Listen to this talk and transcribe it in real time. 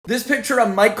This picture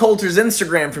on Mike Colter's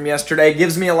Instagram from yesterday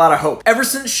gives me a lot of hope. Ever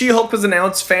since She-Hulk was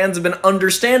announced, fans have been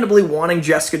understandably wanting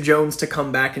Jessica Jones to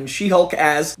come back in She-Hulk,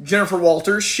 as Jennifer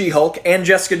Walters, She-Hulk, and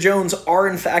Jessica Jones are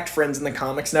in fact friends in the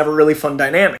comics and have a really fun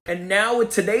dynamic. And now with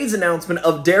today's announcement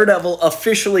of Daredevil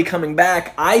officially coming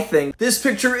back, I think this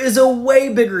picture is a way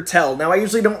bigger tell. Now, I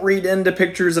usually don't read into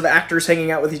pictures of actors hanging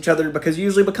out with each other because you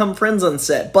usually become friends on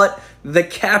set, but the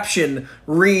caption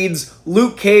reads,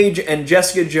 Luke Cage and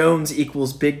Jessica Jones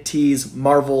equals Big T's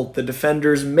Marvel The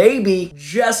Defenders. Maybe,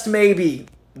 just maybe,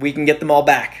 we can get them all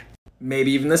back.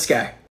 Maybe even this guy.